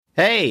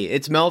Hey,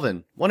 it's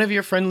Melvin, one of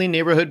your friendly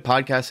neighborhood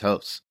podcast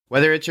hosts.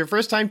 Whether it's your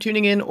first time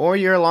tuning in or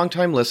you're a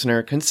longtime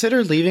listener,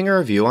 consider leaving a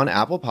review on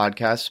Apple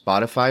Podcasts,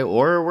 Spotify,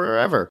 or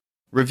wherever.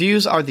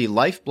 Reviews are the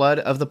lifeblood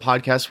of the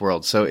podcast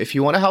world, so if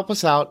you want to help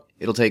us out,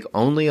 it'll take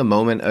only a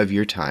moment of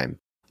your time.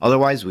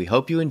 Otherwise, we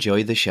hope you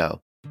enjoy the show.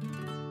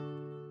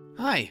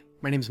 Hi,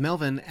 my name's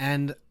Melvin,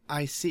 and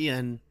I see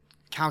in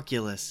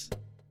calculus.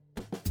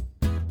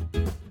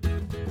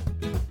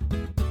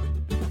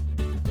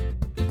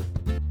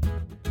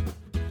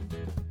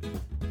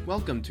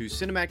 Welcome to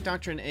Cinematic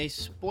Doctrine, a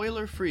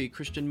spoiler-free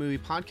Christian movie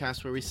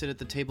podcast where we sit at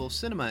the table of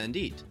cinema and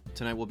eat.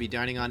 Tonight we'll be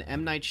dining on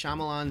M. Night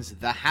Shyamalan's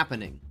The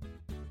Happening.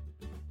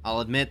 I'll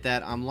admit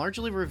that I'm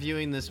largely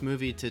reviewing this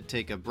movie to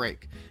take a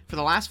break. For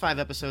the last 5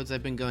 episodes,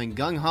 I've been going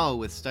gung-ho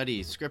with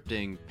study,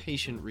 scripting,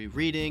 patient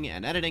rereading,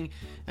 and editing,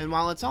 and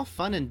while it's all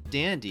fun and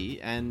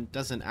dandy and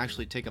doesn't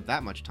actually take up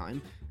that much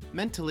time,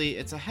 mentally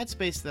it's a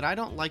headspace that I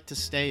don't like to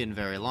stay in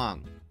very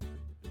long.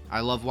 I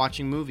love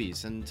watching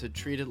movies, and to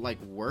treat it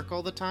like work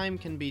all the time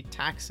can be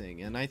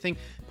taxing, and I think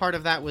part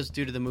of that was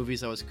due to the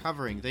movies I was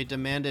covering. They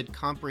demanded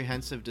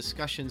comprehensive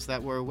discussions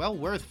that were well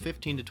worth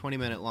 15 to 20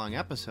 minute long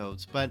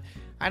episodes, but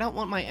I don't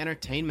want my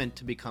entertainment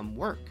to become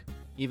work,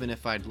 even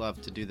if I'd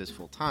love to do this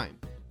full time.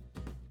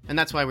 And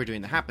that's why we're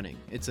doing The Happening.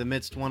 It's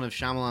amidst one of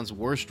Shyamalan's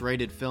worst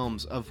rated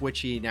films, of which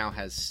he now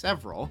has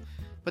several,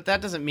 but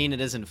that doesn't mean it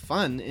isn't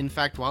fun. In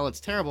fact, while it's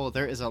terrible,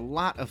 there is a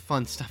lot of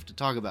fun stuff to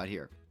talk about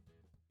here.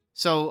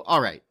 So,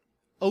 alright.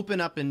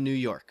 Open up in New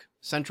York,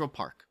 Central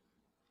Park.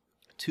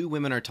 2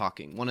 women are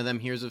talking. One of them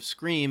hears a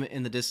scream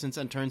in the distance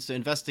and turns to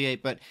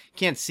investigate, but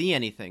can't see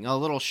anything. A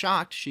little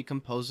shocked, she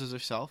composes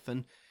herself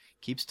and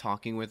keeps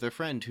talking with her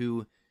friend,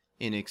 who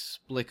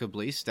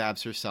inexplicably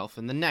stabs herself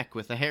in the neck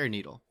with a hair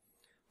needle.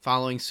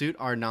 Following suit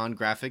are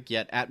non-graphic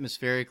yet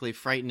atmospherically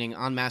frightening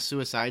en masse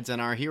suicides, and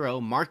our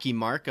hero, Marky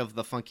Mark of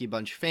the Funky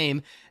Bunch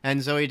fame,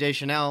 and Zooey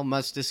Deschanel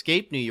must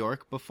escape New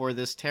York before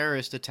this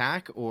terrorist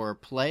attack, or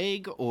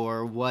plague,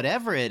 or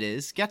whatever it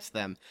is, gets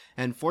them,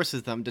 and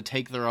forces them to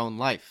take their own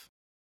life.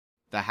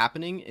 The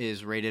Happening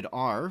is rated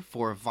R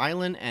for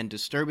violent and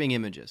disturbing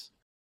images.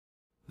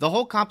 The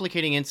whole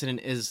complicating incident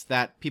is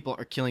that people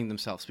are killing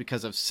themselves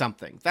because of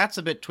something. That's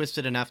a bit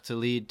twisted enough to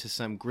lead to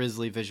some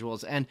grisly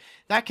visuals, and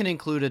that can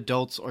include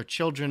adults or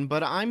children,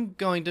 but I'm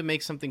going to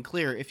make something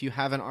clear if you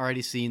haven't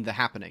already seen The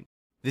Happening.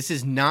 This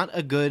is not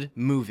a good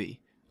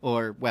movie.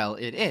 Or, well,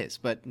 it is,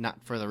 but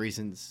not for the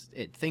reasons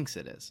it thinks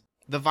it is.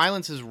 The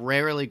violence is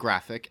rarely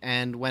graphic,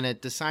 and when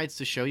it decides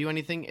to show you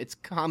anything, it's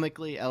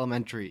comically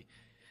elementary.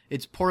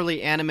 It's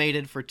poorly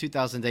animated for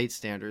 2008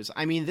 standards.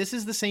 I mean, this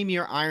is the same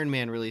year Iron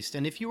Man released,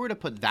 and if you were to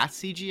put that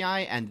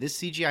CGI and this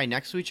CGI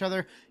next to each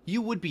other,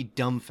 you would be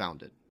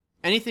dumbfounded.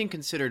 Anything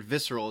considered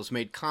visceral is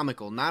made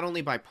comical, not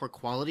only by poor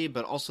quality,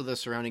 but also the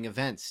surrounding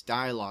events,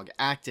 dialogue,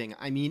 acting.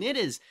 I mean, it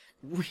is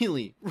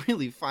really,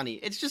 really funny.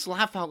 It's just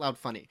laugh out loud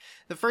funny.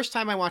 The first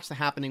time I watched The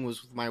Happening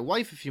was with my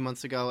wife a few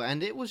months ago,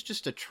 and it was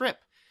just a trip.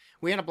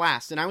 We had a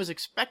blast, and I was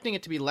expecting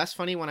it to be less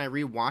funny when I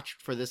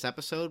rewatched for this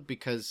episode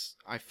because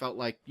I felt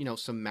like,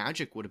 some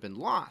magic would have been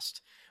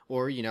lost.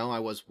 Or, I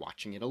was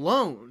watching it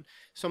alone.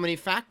 So many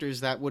factors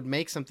that would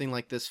make something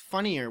like this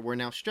funnier were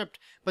now stripped.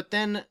 But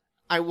then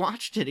I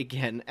watched it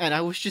again, and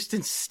I was just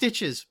in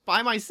stitches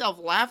by myself,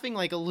 laughing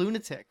like a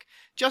lunatic.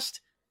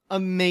 Just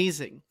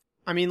amazing.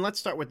 I mean, let's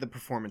start with the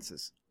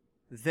performances.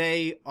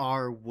 They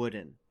are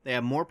wooden. They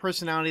have more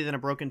personality than a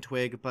broken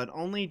twig, but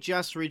only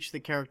just reach the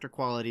character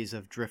qualities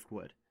of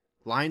driftwood.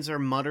 Lines are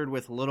muttered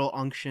with little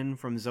unction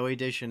from Zooey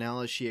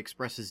Deschanel as she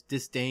expresses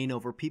disdain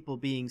over people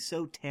being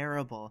so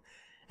terrible,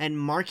 and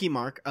Marky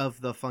Mark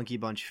of the Funky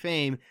Bunch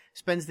fame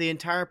spends the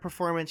entire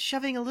performance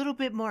shoving a little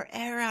bit more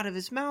air out of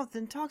his mouth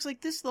and talks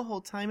like this the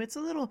whole time. It's a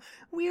little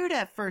weird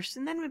at first,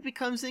 and then it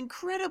becomes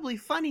incredibly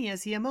funny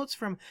as he emotes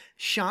from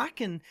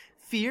shock and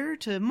fear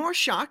to more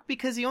shock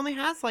because he only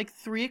has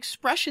 3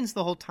 expressions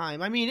the whole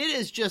time. I mean, it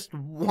is just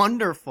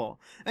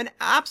wonderful. An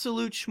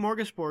absolute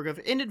smorgasbord of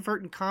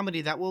inadvertent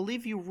comedy that will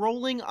leave you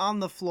rolling on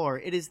the floor.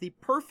 It is the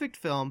perfect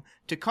film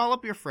to call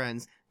up your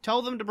friends,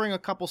 tell them to bring a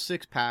couple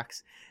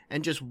 6-packs,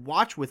 and just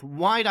watch with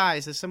wide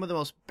eyes as some of the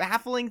most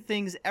baffling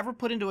things ever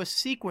put into a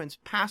sequence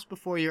pass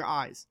before your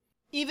eyes.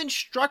 Even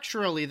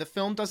structurally, the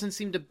film doesn't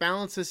seem to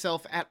balance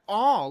itself at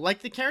all.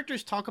 The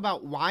characters talk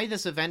about why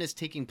this event is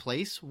taking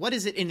place. What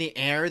is it in the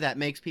air that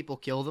makes people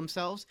kill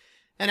themselves?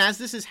 And as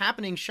this is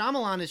happening,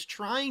 Shyamalan is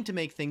trying to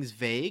make things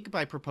vague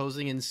by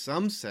proposing in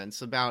some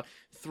sense about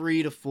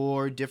 3 to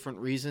 4 different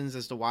reasons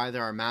as to why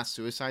there are mass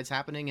suicides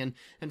happening.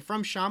 And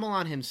from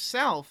Shyamalan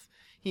himself,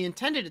 he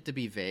intended it to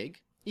be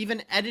vague,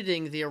 even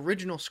editing the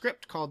original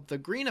script called The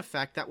Green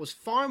Effect that was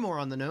far more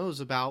on the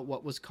nose about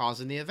what was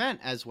causing the event,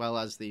 as well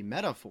as the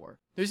metaphor.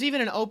 There's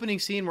even an opening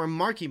scene where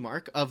Marky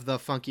Mark, of the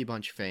Funky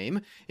Bunch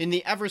fame, in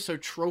the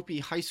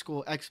ever-so-tropey high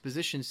school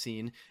exposition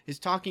scene, is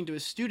talking to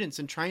his students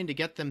and trying to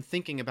get them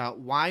thinking about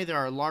why there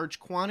are large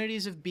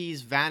quantities of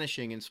bees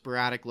vanishing in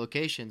sporadic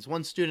locations.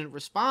 One student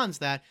responds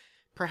that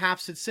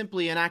perhaps it's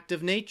simply an act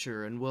of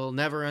nature and we'll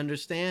never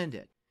understand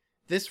it.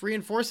 This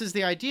reinforces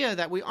the idea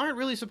that we aren't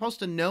really supposed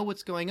to know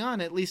what's going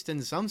on, at least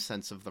in some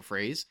sense of the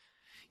phrase.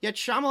 Yet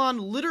Shyamalan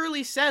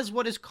literally says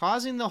what is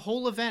causing the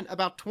whole event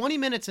about 20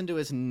 minutes into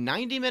his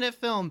 90-minute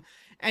film,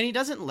 and he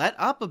doesn't let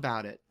up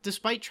about it,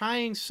 despite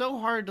trying so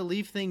hard to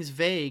leave things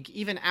vague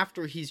even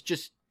after he's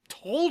just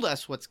told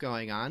us what's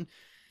going on.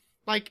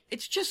 Like,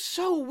 it's just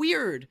so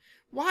weird.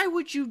 Why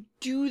would you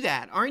do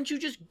that? Aren't you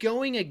just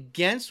going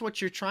against what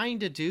you're trying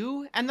to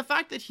do? And the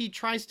fact that he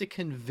tries to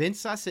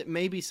convince us it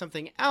may be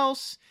something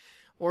else,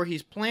 or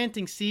he's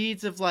planting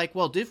seeds of like,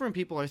 well, different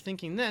people are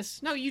thinking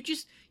this. No,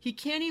 he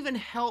can't even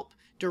help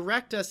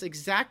direct us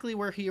exactly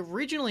where he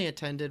originally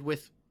intended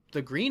with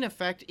the green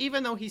effect,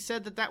 even though he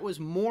said that that was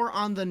more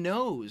on the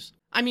nose.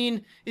 I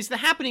mean, is The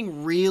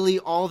Happening really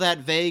all that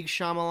vague,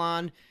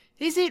 Shyamalan?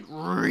 Is it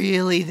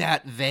really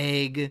that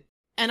vague?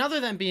 And other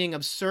than being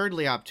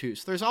absurdly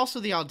obtuse, there's also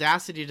the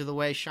audacity to the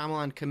way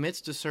Shyamalan commits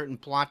to certain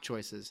plot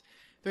choices.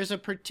 There's a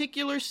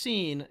particular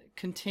scene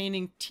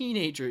containing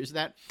teenagers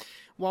that,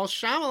 while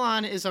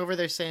Shyamalan is over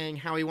there saying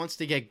how he wants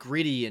to get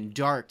gritty and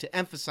dark to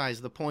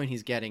emphasize the point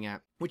he's getting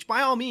at, which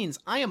by all means,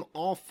 I am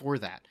all for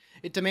that.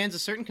 It demands a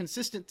certain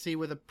consistency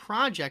with a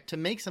project to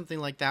make something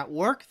like that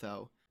work,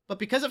 though. But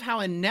because of how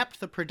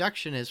inept the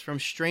production is, from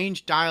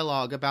strange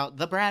dialogue about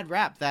the Brad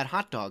rap that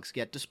hot dogs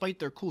get despite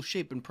their cool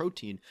shape and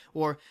protein,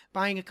 or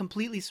buying a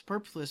completely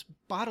superfluous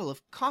bottle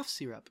of cough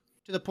syrup,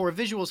 to the poor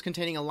visuals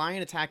containing a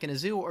lion attack in a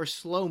zoo or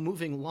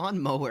slow-moving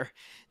lawnmower,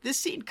 this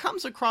scene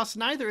comes across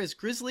neither as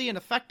grisly and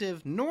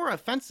effective, nor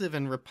offensive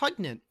and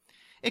repugnant.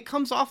 It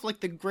comes off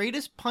like the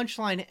greatest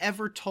punchline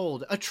ever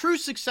told, a true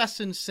success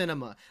in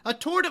cinema, a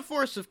tour de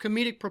force of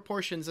comedic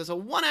proportions as a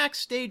one-act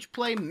stage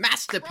play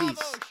masterpiece.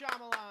 Bravo,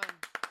 Shyamalan!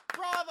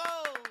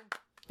 Bravo!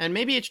 And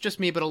maybe it's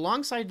just me, but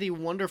alongside the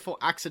wonderful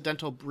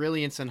accidental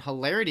brilliance and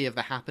hilarity of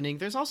The Happening,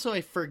 there's also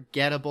a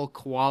forgettable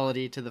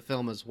quality to the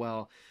film as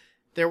well.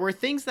 There were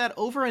things that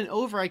over and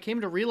over I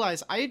came to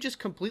realize I had just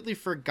completely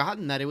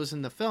forgotten that it was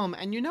in the film,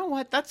 and you know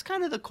what? That's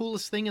kind of the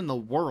coolest thing in the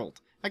world.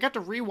 I got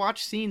to rewatch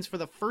scenes for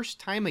the first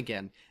time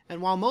again,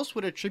 and while most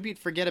would attribute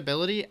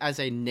forgettability as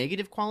a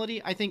negative quality,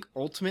 I think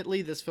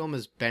ultimately this film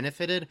has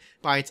benefited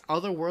by its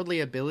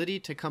otherworldly ability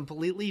to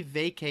completely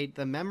vacate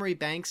the memory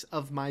banks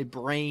of my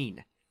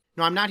brain.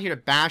 Now, I'm not here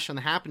to bash on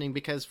The Happening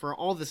because for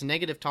all this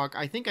negative talk,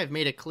 I think I've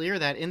made it clear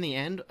that in the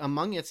end,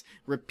 among its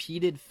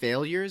repeated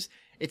failures,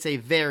 it's a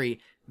very,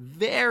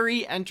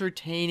 very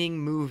entertaining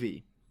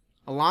movie.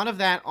 A lot of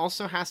that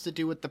also has to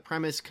do with the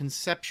premise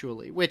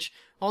conceptually, which,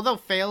 although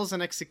fails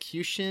in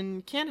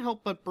execution, can't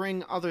help but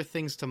bring other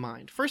things to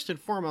mind. First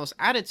and foremost,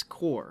 at its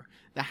core,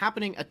 The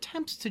Happening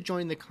attempts to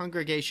join the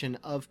congregation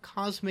of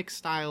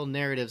cosmic-style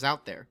narratives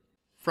out there.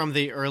 From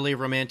the early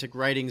romantic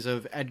writings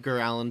of Edgar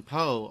Allan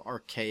Poe,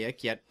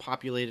 archaic yet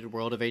populated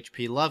world of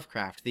H.P.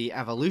 Lovecraft, the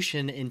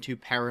evolution into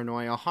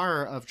paranoia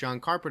horror of John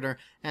Carpenter,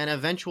 and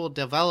eventual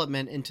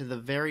development into the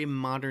very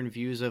modern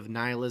views of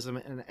nihilism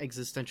and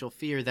existential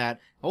fear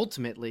that,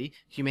 ultimately,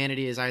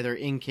 humanity is either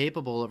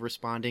incapable of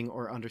responding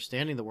or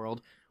understanding the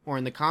world, or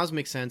in the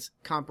cosmic sense,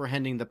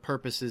 comprehending the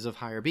purposes of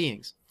higher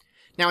beings.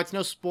 Now, it's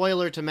no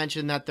spoiler to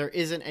mention that there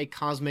isn't a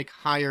cosmic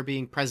higher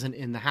being present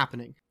in The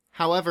Happening.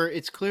 However,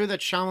 it's clear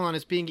that Shyamalan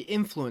is being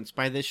influenced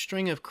by this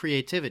string of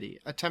creativity,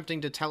 attempting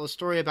to tell a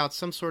story about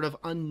some sort of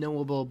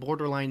unknowable,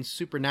 borderline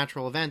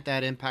supernatural event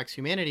that impacts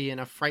humanity in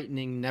a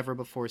frightening,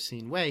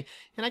 never-before-seen way,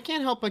 and I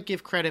can't help but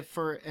give credit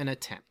for an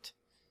attempt.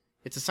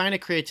 It's a sign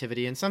of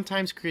creativity, and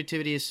sometimes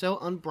creativity is so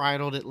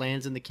unbridled it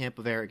lands in the camp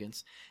of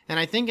arrogance, and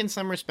I think in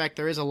some respect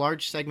there is a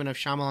large segment of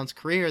Shyamalan's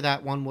career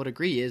that one would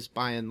agree is,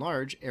 by and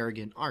large,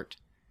 arrogant art.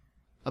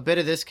 A bit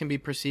of this can be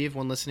perceived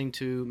when listening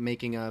to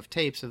making-of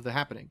tapes of The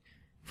Happening.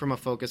 From a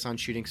focus on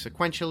shooting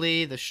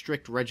sequentially, the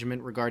strict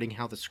regiment regarding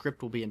how the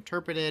script will be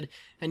interpreted,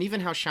 and even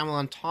how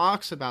Shyamalan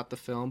talks about the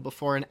film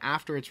before and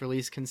after its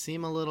release can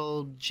seem a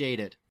little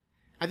jaded.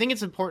 I think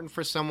it's important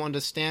for someone to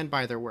stand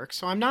by their work,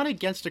 so I'm not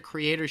against a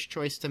creator's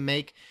choice to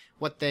make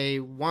what they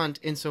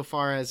want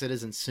insofar as it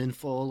isn't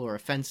sinful or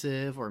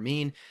offensive or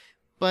mean,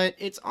 but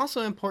it's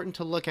also important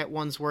to look at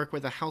one's work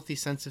with a healthy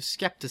sense of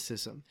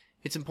skepticism.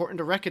 It's important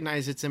to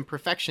recognize its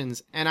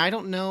imperfections, and I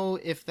don't know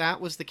if that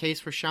was the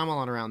case for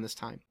Shyamalan around this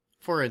time.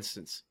 For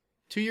instance,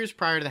 2 years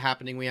prior to The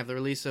Happening, we have the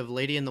release of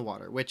Lady in the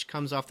Water, which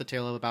comes off the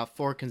tail of about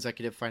 4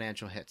 consecutive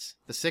financial hits.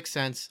 The Sixth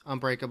Sense,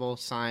 Unbreakable,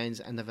 Signs,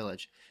 and The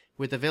Village,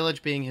 with The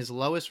Village being his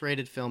lowest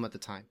rated film at the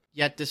time.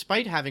 Yet,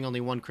 despite having only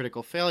one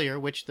critical failure,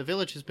 which The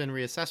Village has been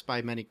reassessed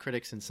by many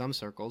critics in some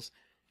circles,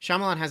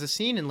 Shyamalan has a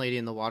scene in Lady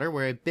in the Water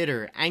where a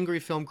bitter, angry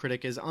film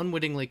critic is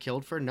unwittingly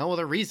killed for no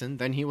other reason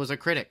than he was a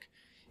critic.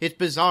 It's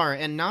bizarre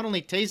and not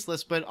only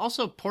tasteless, but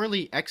also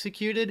poorly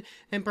executed,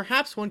 and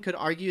perhaps one could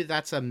argue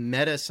that's a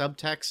meta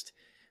subtext.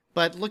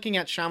 But looking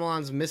at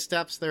Shyamalan's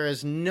missteps, there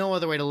is no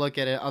other way to look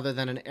at it other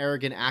than an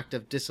arrogant act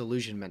of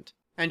disillusionment.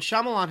 And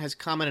Shyamalan has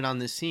commented on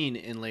this scene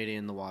in Lady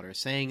in the Water,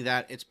 saying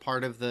that it's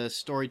part of the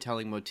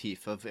storytelling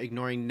motif of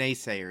ignoring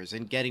naysayers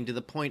and getting to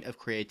the point of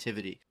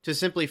creativity, to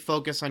simply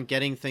focus on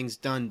getting things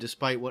done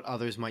despite what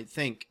others might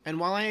think. And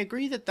while I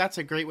agree that that's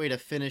a great way to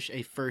finish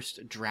a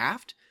first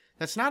draft,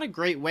 That's not a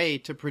great way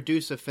to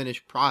produce a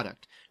finished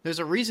product. There's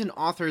a reason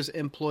authors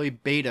employ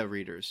beta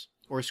readers,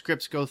 or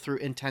scripts go through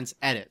intense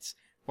edits,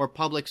 or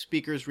public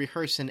speakers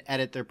rehearse and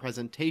edit their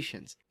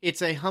presentations.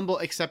 It's a humble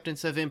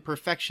acceptance of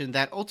imperfection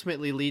that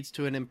ultimately leads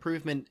to an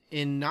improvement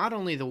in not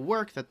only the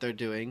work that they're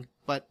doing,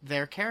 but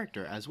their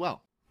character as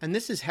well. And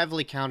this is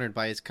heavily countered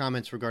by his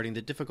comments regarding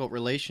the difficult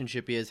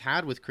relationship he has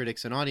had with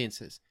critics and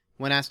audiences.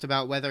 When asked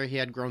about whether he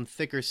had grown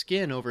thicker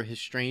skin over his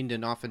strained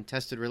and often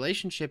tested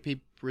relationship, he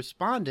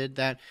responded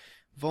that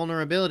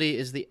vulnerability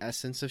is the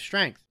essence of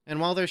strength. And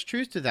while there's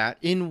truth to that,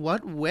 in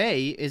what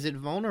way is it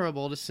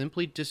vulnerable to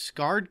simply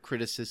discard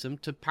criticism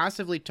to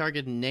passively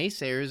target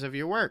naysayers of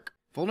your work?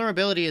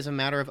 Vulnerability is a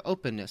matter of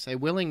openness, a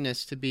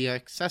willingness to be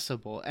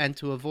accessible, and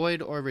to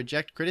avoid or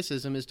reject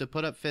criticism is to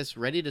put up fists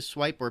ready to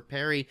swipe or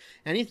parry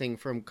anything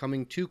from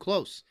coming too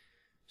close.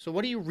 So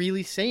what are you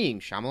really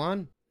saying,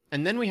 Shyamalan?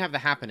 And then we have The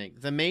Happening,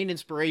 the main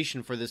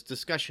inspiration for this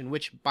discussion,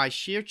 which by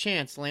sheer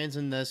chance lands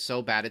in the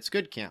so bad it's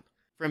good camp.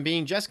 From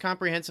being just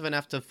comprehensive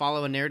enough to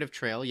follow a narrative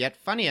trail, yet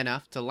funny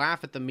enough to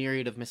laugh at the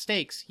myriad of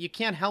mistakes, you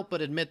can't help but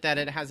admit that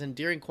it has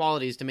endearing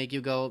qualities to make you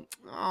go,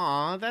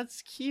 "Aw,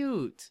 that's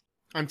cute."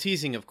 I'm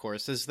teasing, of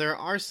course, as there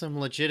are some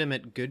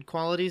legitimate good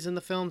qualities in the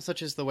film,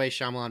 such as the way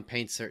Shyamalan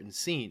paints certain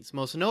scenes,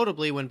 most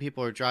notably when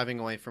people are driving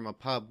away from a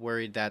pub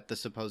worried that the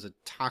supposed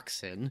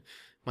toxin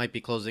might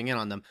be closing in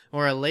on them,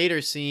 or a later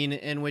scene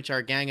in which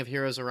our gang of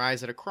heroes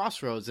arrives at a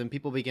crossroads and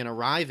people begin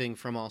arriving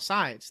from all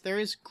sides. There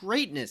is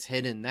greatness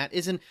hidden that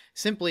isn't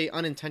simply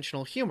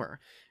unintentional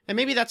humor. And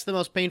maybe that's the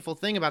most painful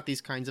thing about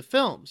these kinds of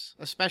films,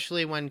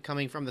 especially when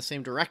coming from the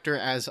same director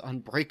as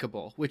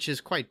Unbreakable, which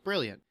is quite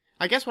brilliant.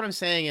 I guess what I'm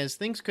saying is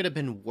things could have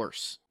been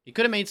worse. He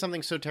could have made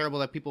something so terrible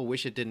that people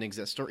wish it didn't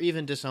exist, or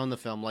even disown the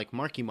film like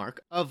Marky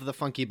Mark of the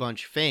Funky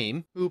Bunch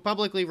fame, who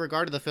publicly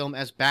regarded the film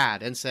as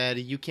bad and said,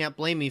 "You can't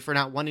blame me for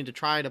not wanting to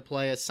try to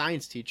play a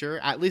science teacher,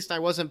 at least I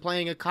wasn't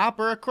playing a cop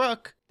or a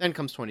crook." Then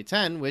comes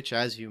 2010, which,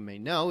 as you may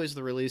know, is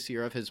the release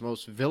year of his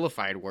most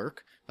vilified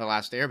work, The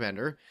Last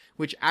Airbender,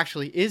 which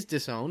actually is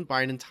disowned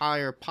by an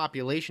entire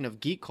population of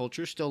geek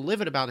culture still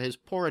livid about his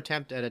poor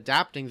attempt at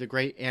adapting the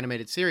great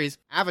animated series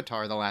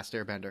Avatar: The Last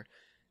Airbender.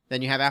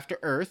 Then you have After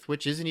Earth,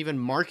 which isn't even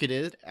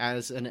marketed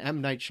as an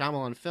M. Night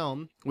Shyamalan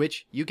film,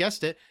 which, you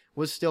guessed it,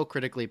 was still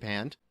critically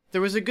panned.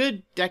 There was a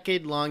good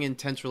decade-long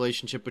intense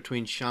relationship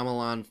between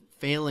Shyamalan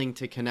failing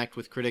to connect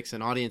with critics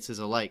and audiences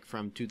alike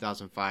from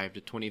 2005 to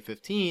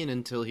 2015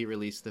 until he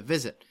released The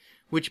Visit,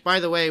 which,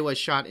 by the way, was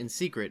shot in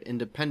secret,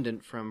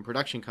 independent from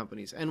production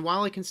companies. And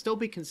while it can still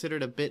be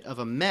considered a bit of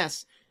a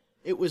mess,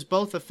 it was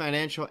both a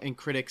financial and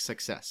critic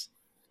success.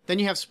 Then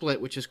you have Split,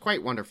 which is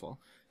quite wonderful,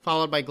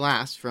 followed by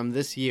Glass from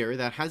this year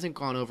that hasn't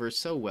gone over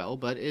so well,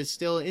 but is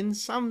still in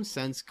some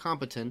sense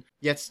competent,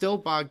 yet still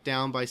bogged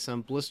down by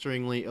some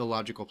blisteringly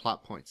illogical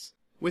plot points.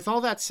 With all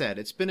that said,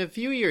 it's been a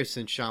few years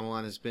since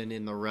Shyamalan has been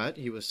in the rut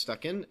he was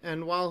stuck in,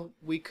 and while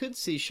we could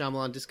see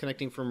Shyamalan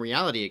disconnecting from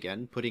reality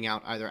again, putting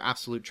out either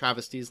absolute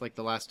travesties like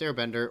The Last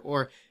Airbender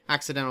or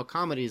accidental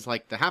comedies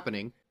like The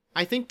Happening,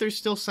 I think there's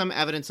still some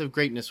evidence of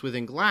greatness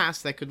within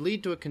Glass that could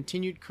lead to a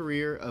continued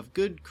career of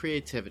good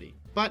creativity.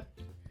 But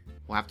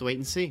we'll have to wait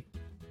and see.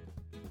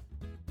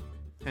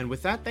 And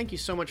with that, thank you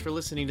so much for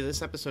listening to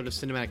this episode of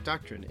Cinematic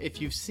Doctrine.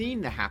 If you've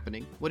seen The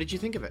Happening, what did you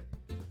think of it?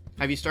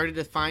 Have you started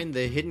to find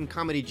the hidden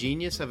comedy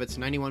genius of its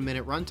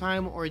 91-minute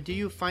runtime, or do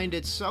you find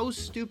it so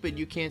stupid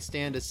you can't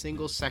stand a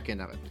single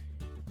second of it?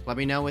 Let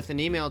me know with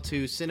an email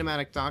to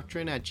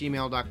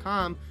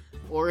cinematicdoctrine@gmail.com,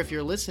 or if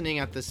you're listening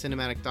at the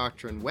Cinematic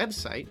Doctrine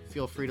website,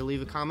 feel free to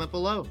leave a comment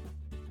below.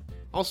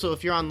 Also,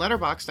 if you're on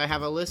Letterboxd, I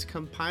have a list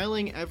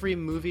compiling every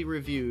movie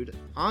reviewed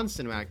on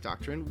Cinematic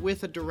Doctrine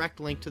with a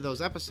direct link to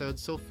those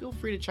episodes, so feel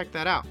free to check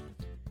that out.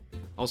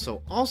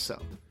 Also,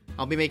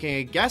 I'll be making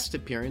a guest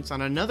appearance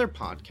on another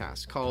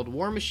podcast called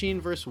War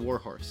Machine vs.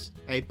 Warhorse,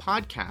 a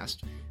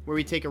podcast where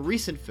we take a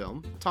recent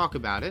film, talk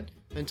about it,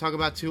 then talk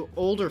about two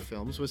older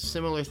films with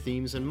similar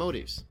themes and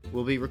motives.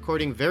 We'll be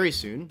recording very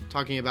soon,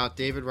 talking about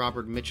David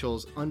Robert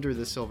Mitchell's Under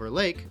the Silver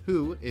Lake,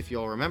 who, if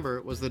you'll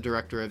remember, was the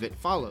director of It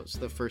Follows,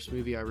 the first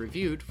movie I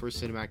reviewed for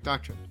Cinematic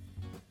Doctrine.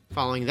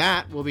 Following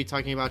that, we'll be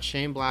talking about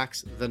Shane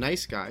Black's The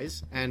Nice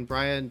Guys and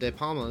Brian De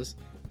Palma's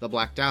The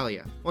Black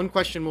Dahlia. One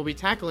question we'll be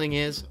tackling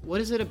is, what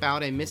is it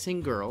about a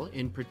missing girl,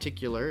 in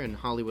particular in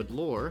Hollywood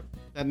lore,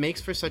 that makes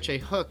for such a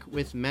hook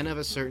with men of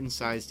a certain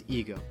sized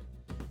ego?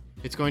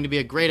 It's going to be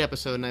a great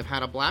episode, and I've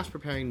had a blast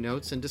preparing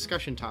notes and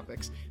discussion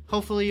topics.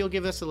 Hopefully you'll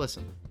give us a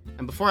listen.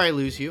 And before I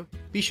lose you,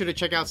 be sure to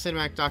check out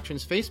Cinematic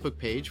Doctrine's Facebook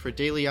page for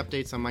daily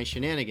updates on my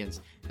shenanigans,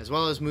 as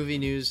well as movie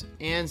news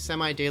and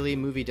semi-daily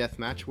movie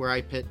deathmatch where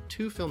I pit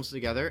two films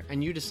together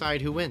and you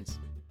decide who wins.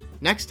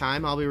 Next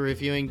time, I'll be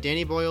reviewing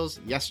Danny Boyle's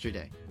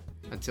Yesterday.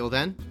 Until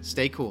then,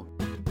 stay cool.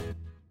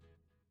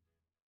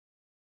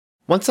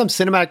 Want some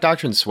Cinematic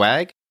Doctrine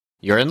swag?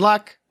 You're in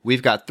luck!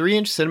 We've got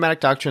 3-inch Cinematic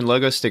Doctrine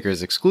logo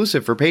stickers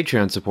exclusive for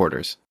Patreon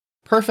supporters.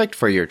 Perfect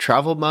for your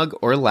travel mug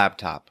or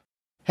laptop.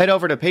 Head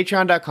over to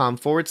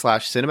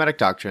patreon.com/Cinematic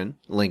Doctrine,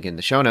 link in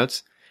the show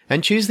notes,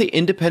 and choose the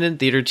Independent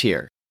Theater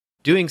tier.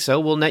 Doing so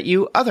will net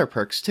you other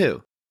perks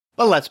too.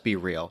 But let's be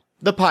real.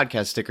 The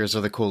podcast stickers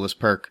are the coolest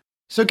perk.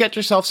 So get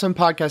yourself some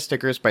podcast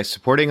stickers by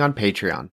supporting on Patreon.